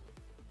Arcade.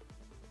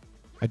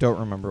 I don't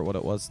remember what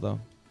it was though.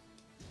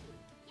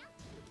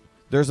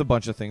 There's a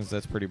bunch of things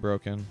that's pretty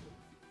broken.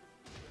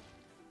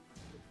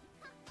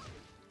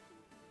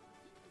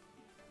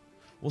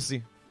 We'll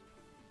see.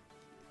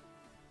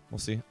 We'll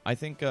see. I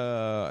think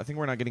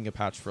we're not getting a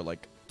patch for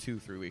like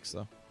 2-3 weeks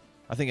though.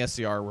 I think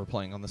SCR we're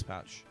playing on this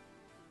patch,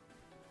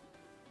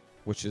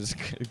 which is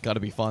got to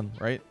be fun,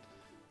 right?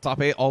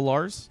 Top 8 all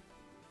Lars.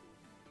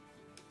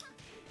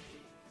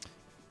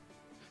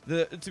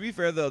 To be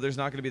fair though, there's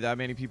not going to be that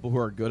many people who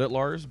are good at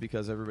Lars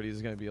because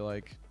everybody's going to be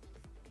like,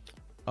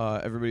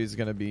 everybody's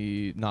going to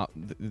be not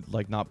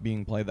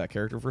being played that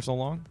character for so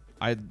long.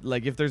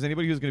 Like if there's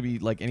anybody who's going to be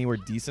like anywhere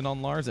decent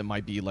on Lars, it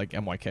might be like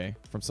MYK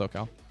from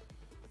SoCal.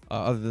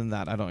 Other than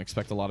that, I don't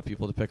expect a lot of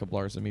people to pick up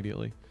Lars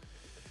immediately.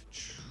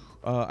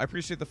 I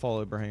appreciate the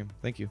follow, Ibrahim.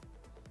 Thank you.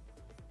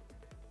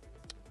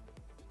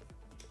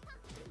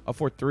 A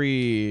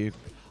 4-3.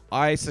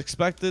 I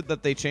suspected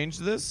that they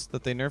changed this,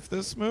 that they nerfed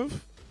this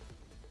move.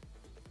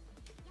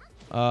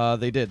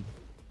 They did.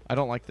 I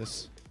don't like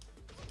this.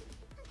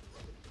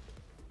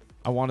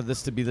 I wanted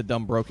this to be the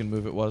dumb broken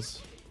move it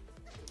was.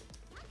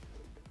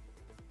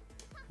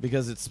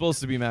 Because it's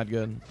supposed to be mad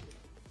good.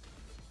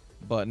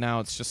 But now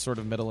it's just sort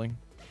of middling.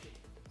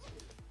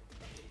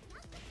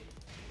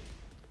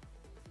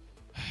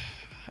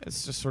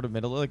 It's just sort of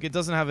middle. Like it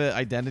doesn't have an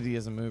identity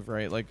as a move,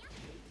 right? Like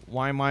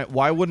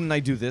why wouldn't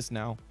I do this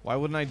now? Why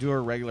wouldn't I do a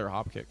regular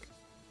hop kick?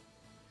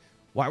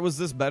 Why was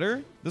this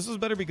better? This was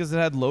better because it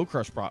had low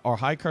crush or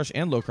high crush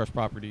and low crush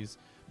properties,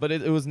 but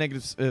it was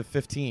negative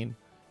 15.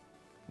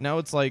 Now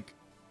it's like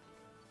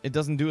it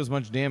doesn't do as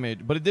much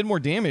damage, but it did more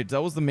damage.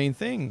 That was the main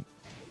thing.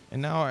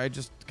 And now I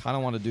just kind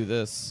of want to do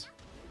this.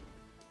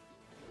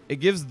 It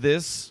gives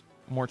this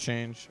more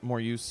change, more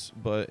use,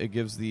 but it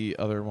gives the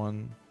other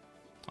one.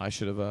 I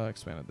should have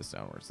expanded this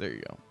downwards. There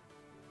you go.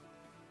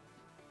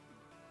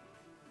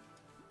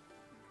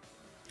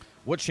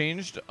 What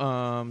changed?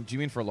 Do you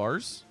mean for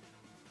Lars?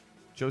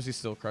 Josie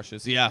still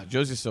crushes. Yeah,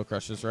 Josie still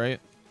crushes, right?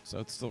 So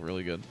it's still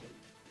really good.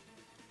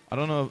 I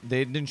don't know.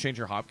 They didn't change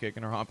her hop kick,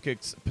 and her hop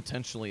kick's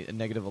potentially a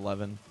negative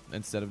 11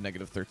 instead of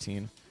negative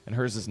 13, and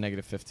hers is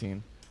negative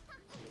 15.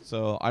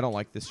 So I don't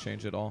like this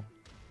change at all.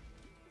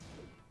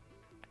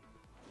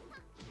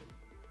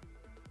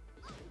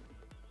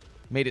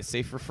 Made it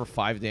safer for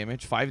 5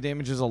 damage. 5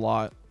 damage is a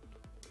lot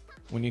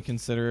when you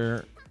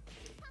consider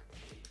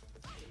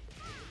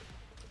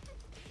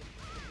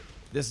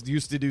this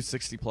used to do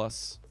 60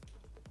 plus.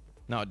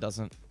 No, it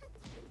doesn't.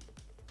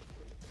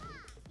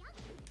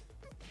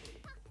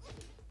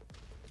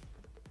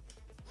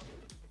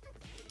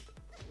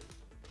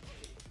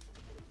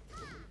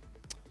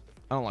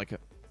 I don't like it.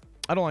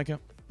 I don't like it,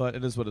 but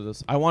it is what it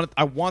is. I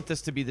want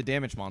this to be the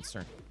damage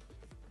monster.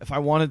 If I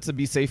wanted to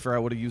be safer, I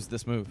would have used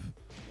this move.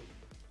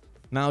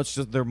 Now it's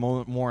just they're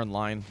more in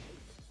line.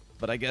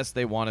 But I guess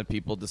they wanted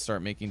people to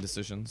start making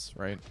decisions,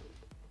 right?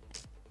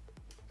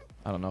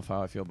 I don't know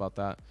how I feel about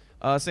that.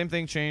 Same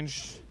thing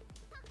changed.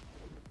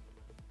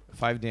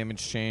 5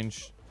 damage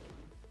change.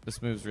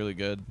 This move's really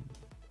good.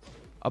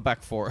 A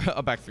back 4.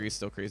 A back 3 is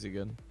still crazy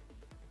good.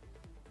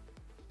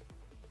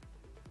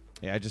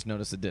 Yeah, I just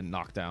noticed it didn't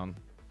knock down.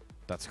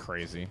 That's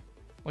crazy.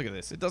 Look at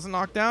this. It doesn't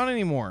knock down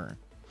anymore.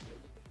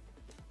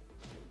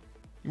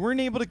 You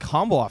weren't able to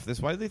combo off this.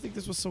 Why did they think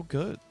this was so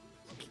good?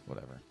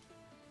 Whatever.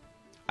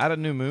 Add a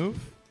new move.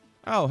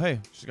 Oh, hey.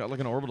 She's got like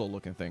an orbital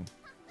looking thing.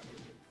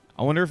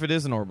 I wonder if it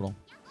is an orbital.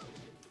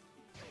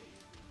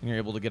 And you're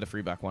able to get a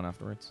free back 1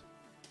 afterwards.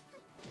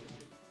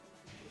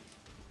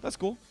 That's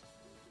cool.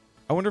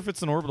 I wonder if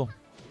it's an orbital.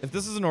 If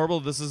this is an orbital,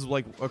 this is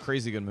like a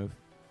crazy good move.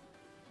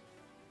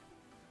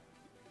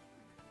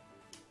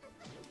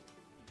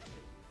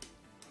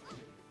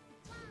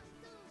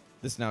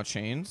 This now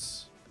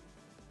chains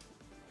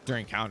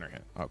during counter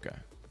hit. Okay.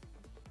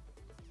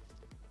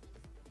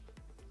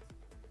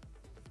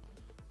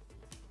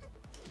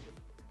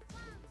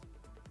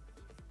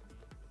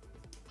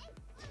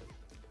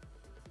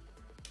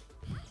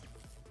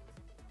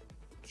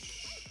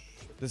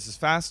 This is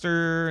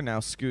faster. Now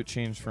scoot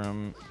changed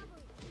from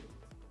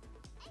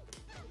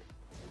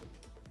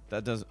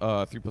that does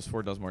 3 plus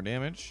 4 does more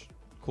damage.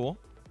 Cool.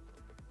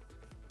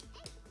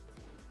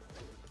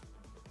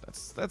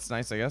 That's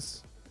nice, I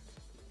guess.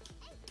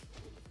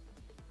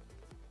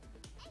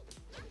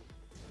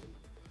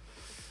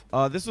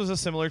 This was a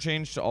similar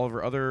change to all of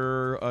her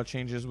other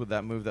changes with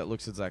that move that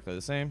looks exactly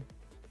the same.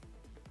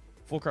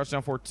 Full crouch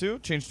down forward 2.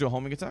 Change to a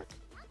homing attack.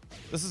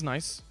 This is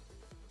nice.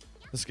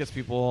 This gets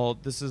people...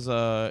 This is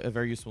a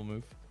very useful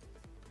move.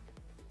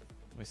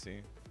 Let me see.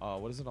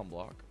 What is it on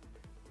block?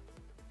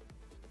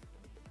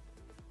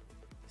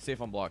 Safe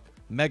on block.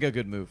 Mega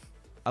good move.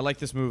 I like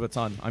this move a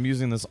ton. I'm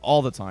using this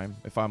all the time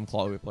if I'm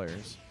Clawway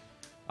players.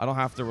 I don't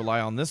have to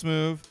rely on this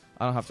move.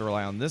 I don't have to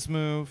rely on this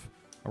move.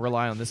 I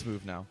rely on this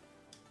move now.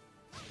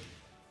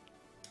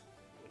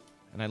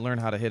 And I learn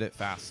how to hit it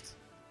fast.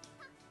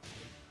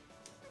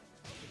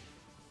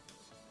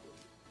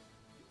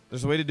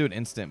 There's a way to do it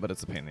instant, but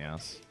it's a pain in the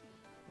ass.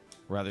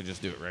 Rather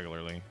just do it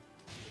regularly.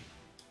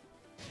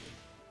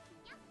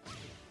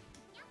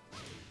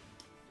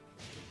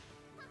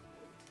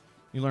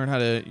 You learn how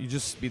to... You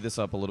just speed this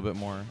up a little bit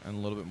more and a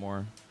little bit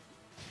more.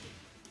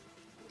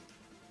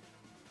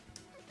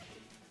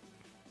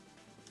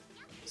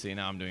 See,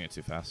 now I'm doing it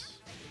too fast.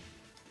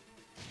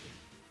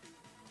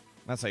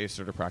 That's how you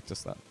sort of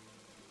practice that.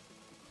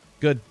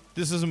 Good.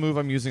 This is a move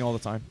I'm using all the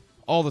time.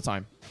 All the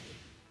time.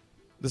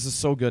 This is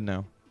so good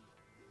now.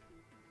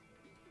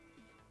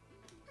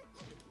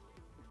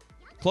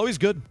 Chloe's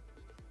good.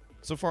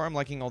 So far, I'm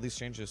liking all these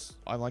changes.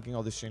 I'm liking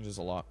all these changes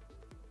a lot.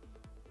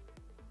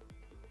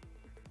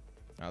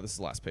 Oh, this is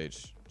the last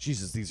page.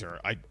 Jesus, these are...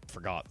 I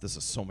forgot. This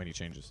is so many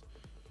changes.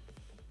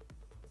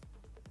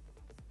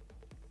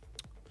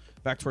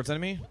 Back towards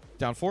enemy.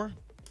 Down 4.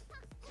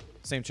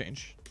 Same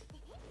change.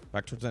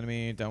 Back towards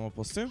enemy. Down 1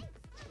 plus 2.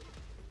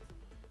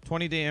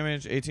 20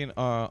 damage, 18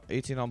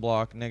 on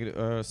block,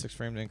 negative 6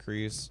 frame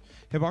increase.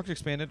 Hitbox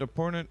expanded.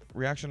 Opponent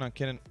reaction on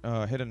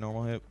hit and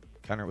normal hit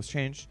counter was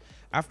changed.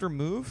 After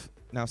move,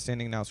 now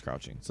standing, now is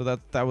crouching. So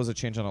that was a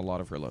change on a lot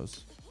of her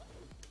lows.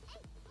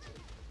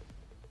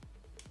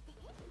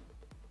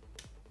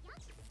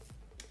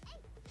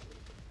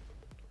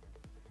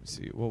 Let's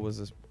see, what was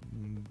this?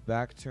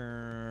 Back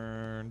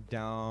turn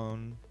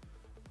down.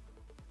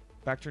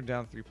 Back turn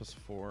down 3 plus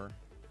 4.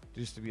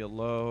 Used to be a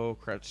low,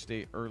 crouch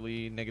state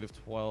early, negative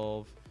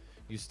 12.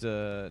 Used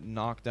to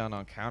knock down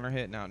on counter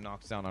hit, now it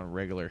knocks down on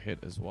regular hit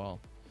as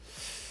well.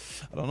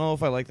 I don't know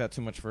if I like that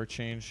too much for a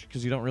change,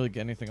 because you don't really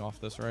get anything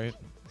off this, right?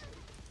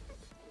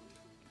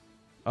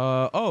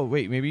 Oh,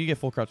 wait. Maybe you get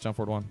full crouch down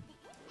forward 1.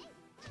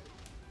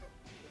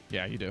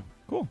 Yeah, you do.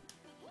 Cool.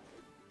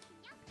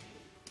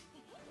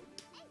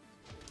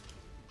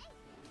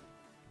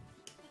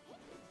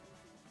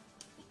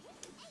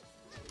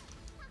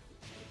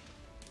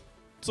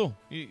 So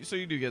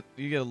you do get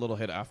a little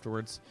hit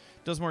afterwards.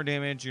 Does more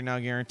damage. You're now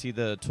guaranteed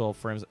the 12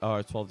 frames,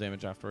 12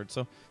 damage afterwards.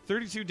 So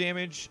 32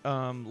 damage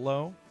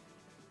low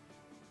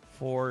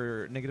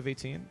for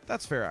 -18.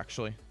 That's fair,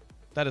 actually.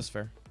 That is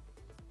fair.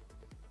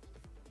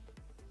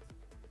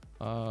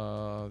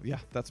 Yeah,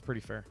 that's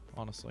pretty fair,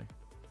 honestly.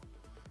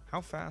 How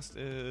fast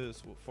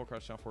is full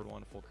crouch down forward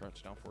 1, full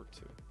crouch down forward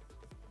 2?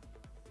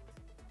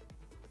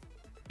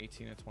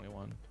 18 and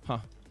 21. Huh.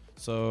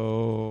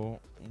 So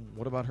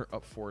what about her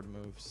up forward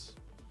moves?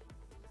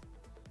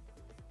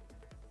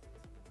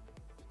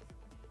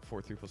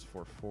 4, 3 plus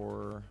 4,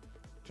 4.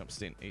 Jump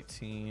state in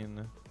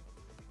 18.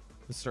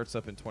 This starts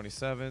up in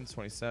 27,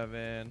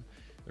 27.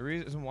 The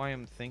reason why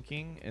I'm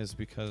thinking is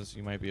because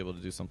you might be able to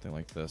do something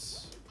like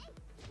this.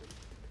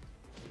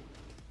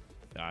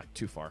 Ah,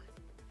 too far.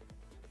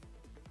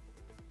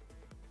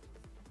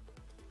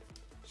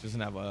 She doesn't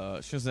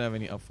have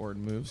any up forward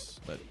moves,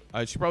 but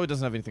she probably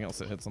doesn't have anything else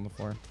that hits on the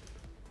floor.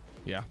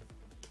 Yeah.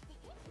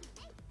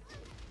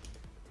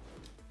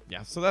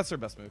 Yeah, so that's her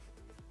best move.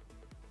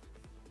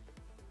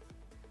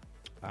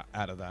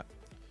 Out of that.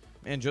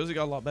 Man, Josie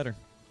got a lot better.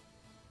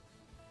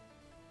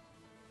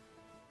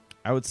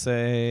 I would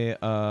say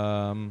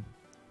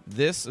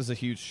this is a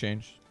huge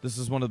change. This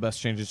is one of the best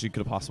changes you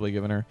could have possibly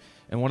given her.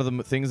 And one of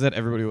the things that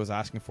everybody was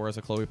asking for as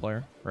a Chloe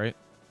player, right?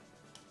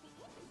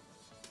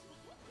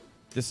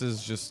 This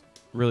is just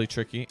really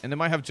tricky. And it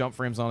might have jump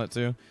frames on it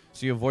too.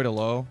 So you avoid a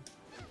low.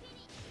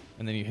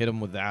 And then you hit him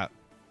with that.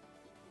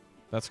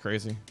 That's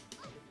crazy.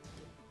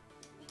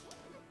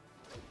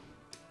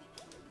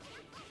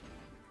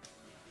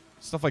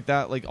 Stuff like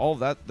that. Like all of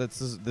that.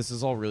 This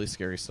is all really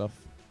scary stuff.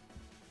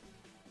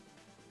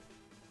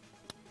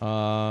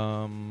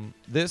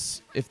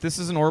 If this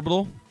is an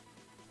orbital,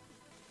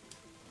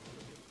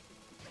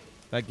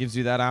 that gives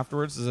you that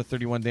afterwards. This is a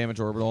 31 damage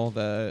orbital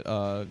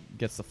that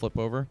gets the flip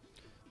over.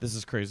 This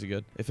is crazy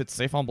good. If it's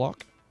safe on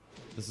block,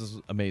 this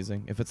is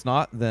amazing. If it's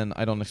not, then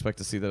I don't expect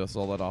to see this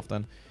all that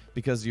often,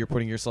 because you're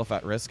putting yourself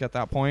at risk at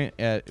that point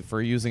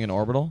for using an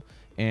orbital,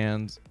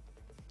 and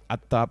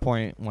at that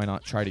point, why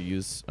not try to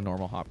use a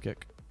normal hop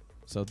kick?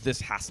 So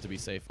this has to be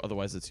safe,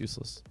 otherwise it's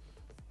useless.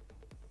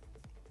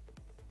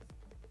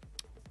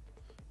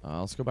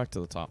 Let's go back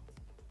to the top.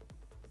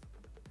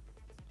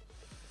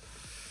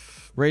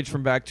 Rage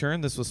from back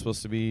turn. This was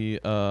supposed to be...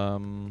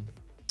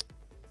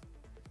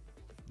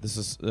 this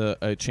is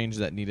a change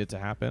that needed to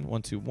happen.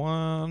 1, 2,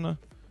 1.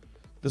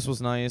 This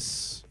was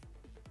nice.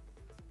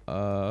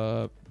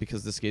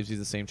 Because this gives you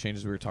the same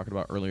changes we were talking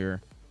about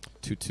earlier.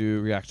 2,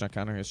 2. Reaction on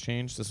counter has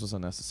changed. This was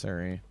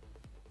unnecessary.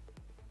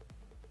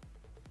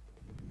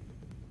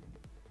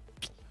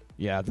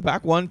 Yeah, the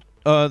back one...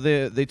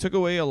 they took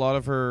away a lot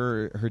of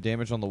her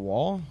damage on the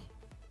wall,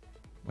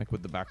 like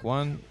with the back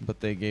one,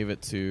 but they gave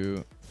it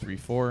to 3,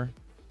 4.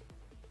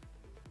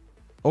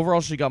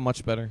 Overall, she got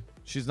much better.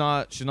 She's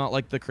not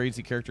like the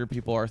crazy character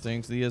people are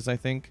saying she is, I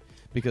think,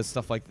 because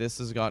stuff like this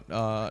has got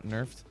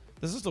nerfed.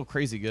 This is still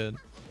crazy good,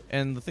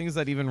 and the things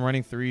that even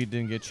running 3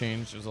 didn't get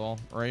changed is all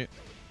right.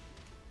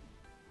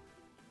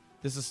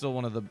 This is still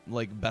one of the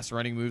best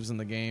running moves in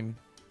the game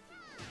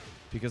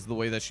because of the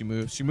way that she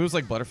moves. She moves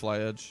like butterfly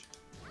edge.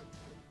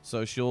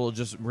 So she'll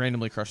just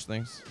randomly crush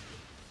things.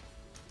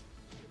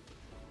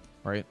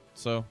 Right?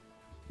 So,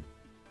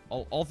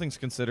 all things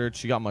considered,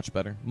 she got much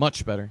better.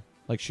 Much better.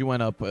 Like, she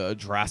went up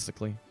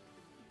drastically.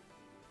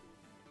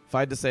 If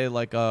I had to say,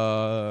 like,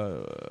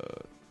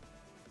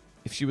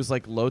 if she was,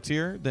 like, low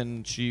tier,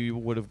 then she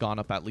would have gone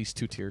up at least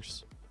 2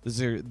 tiers.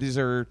 These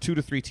are 2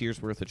 to 3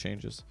 tiers worth of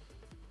changes.